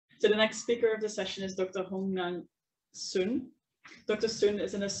So the next speaker of the session is Dr. Hongnan Sun. Dr. Sun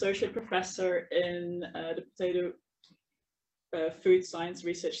is an associate professor in the potato food science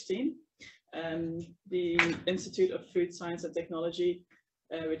research team, the Institute of Food Science and Technology,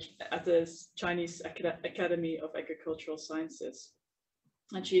 which at the Chinese Academy of Agricultural Sciences.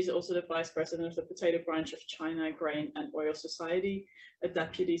 And she's also the vice president of the potato branch of China Grain and Oil Society, a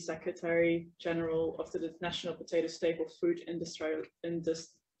deputy secretary general of the National Potato Staple Food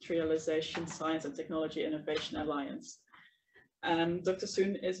Industrialization Science and Technology Innovation Alliance. Dr.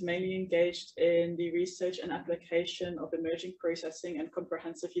 Sun is mainly engaged in the research and application of emerging processing and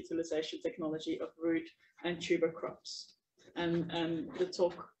comprehensive utilization technology of root and tuber crops. And the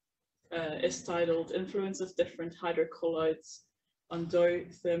talk is titled Influence of Different Hydrocolloids on Dough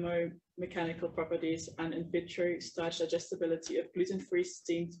Thermo-Mechanical Properties and In Vitro Starch Digestibility of Gluten-Free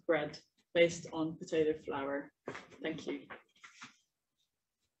Steamed Bread Based on Potato Flour. Thank you.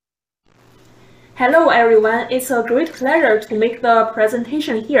 Hello everyone, it's a great pleasure to make the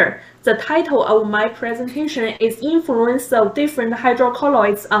presentation here. The title of my presentation is Influence of Different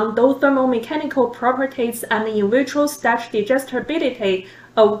Hydrocolloids on Dough Thermo-Mechanical Properties and In Vitro Starch Digestibility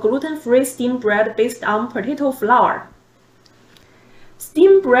of Gluten-Free Steamed Bread Based on Potato Flour.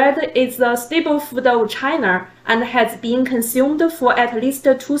 Steamed bread is the staple food of China and has been consumed for at least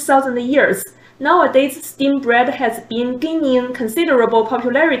 2,000 years. Nowadays, steamed bread has been gaining considerable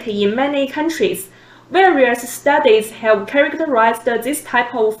popularity in many countries. Various studies have characterized this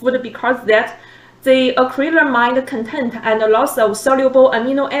type of food because that the acrylamide content and loss of soluble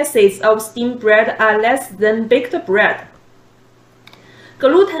amino acids of steamed bread are less than baked bread.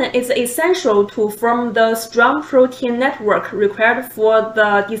 Gluten is essential to form the strong protein network required for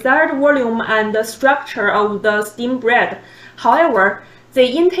the desired volume and structure of the steamed bread. However, the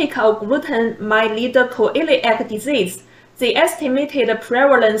intake of gluten might lead to celiac disease. The estimated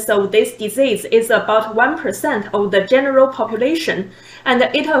prevalence of this disease is about 1% of the general population, and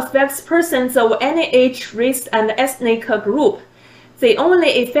it affects persons of any age, race, and ethnic group. The only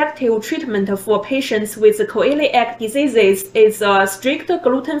effective treatment for patients with celiac diseases is a strict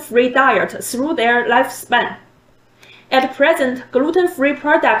gluten-free diet through their lifespan. At present, gluten-free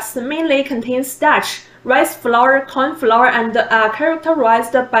products mainly contain starch, rice flour, corn flour, and are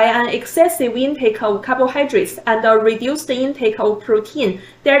characterized by an excessive intake of carbohydrates and a reduced intake of protein,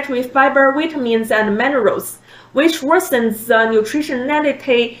 dietary fiber, vitamins, and minerals, which worsens the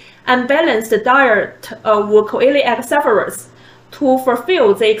nutritionally unbalanced diet of celiac sufferers. To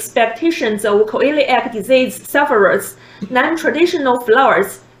fulfill the expectations of celiac disease sufferers, non-traditional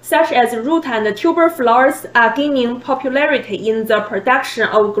flours, such as root and tuber flours, are gaining popularity in the production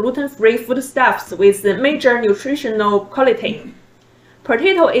of gluten-free foodstuffs with major nutritional quality.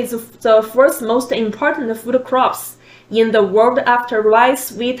 Potato is the first most important food crops in the world after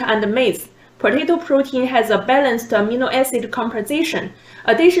rice, wheat, and maize. Potato protein has a balanced amino acid composition.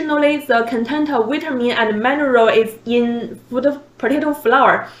 Additionally, the content of vitamin and mineral in potato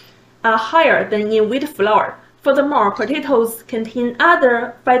flour are higher than in wheat flour. Furthermore, potatoes contain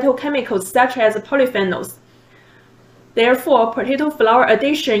other phytochemicals such as polyphenols. Therefore, potato flour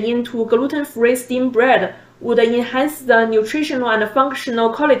addition into gluten-free steamed bread would enhance the nutritional and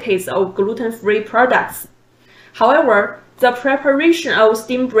functional qualities of gluten-free products. However, the preparation of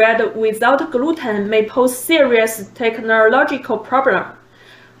steamed bread without gluten may pose serious technological problems.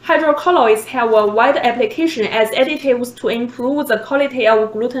 Hydrocolloids have a wide application as additives to improve the quality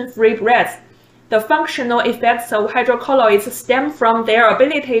of gluten-free breads. The functional effects of hydrocolloids stem from their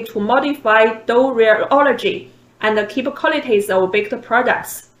ability to modify dough rheology and keep qualities of baked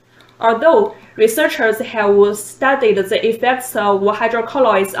products. Although researchers have studied the effects of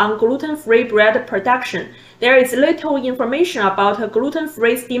hydrocolloids on gluten-free bread production, there is little information about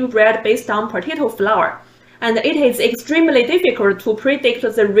gluten-free steamed bread based on potato flour, and it is extremely difficult to predict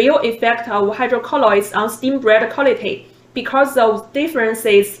the real effect of hydrocolloids on steamed bread quality because of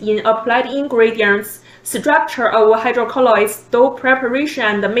differences in applied ingredients, structure of hydrocolloids, dough preparation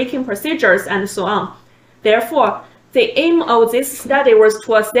and making procedures, and so on. Therefore, the aim of this study was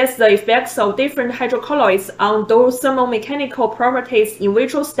to assess the effects of different hydrocolloids on dough thermo-mechanical properties, in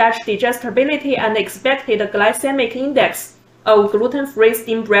vitro starch digestibility, and expected glycemic index of gluten-free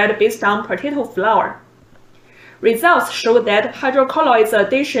steamed bread based on potato flour. Results show that hydrocolloids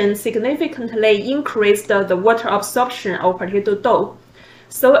addition significantly increased the water absorption of potato dough.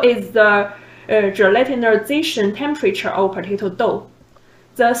 So is the gelatinization temperature of potato dough.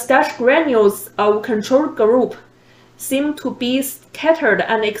 The starch granules of control group seem to be scattered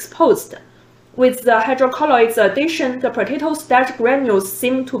and exposed. With the hydrocolloids addition, the potato starch granules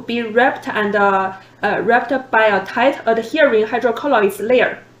seem to be wrapped by a tight adhering hydrocolloids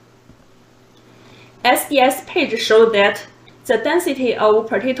layer. SDS page showed that the density of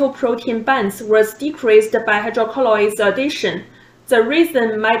potato protein bands was decreased by hydrocolloids addition. The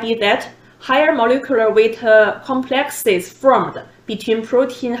reason might be that higher molecular weight complexes formed between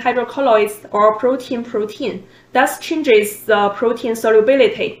protein hydrocolloids or protein-protein, thus changes the protein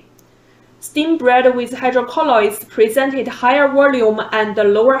solubility. Steam bread with hydrocolloids presented higher volume and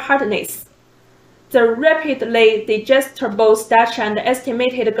lower hardness. The rapidly digestible starch and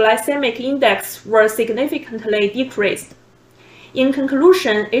estimated glycemic index were significantly decreased. In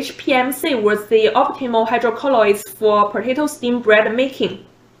conclusion, HPMC was the optimal hydrocolloids for potato steam bread making.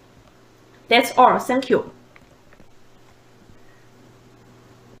 That's all. Thank you.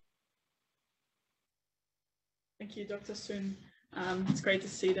 Thank you, Dr. Sun. It's great to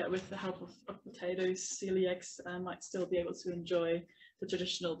see that with the help of potatoes, celiacs might still be able to enjoy the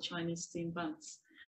traditional Chinese steam buns.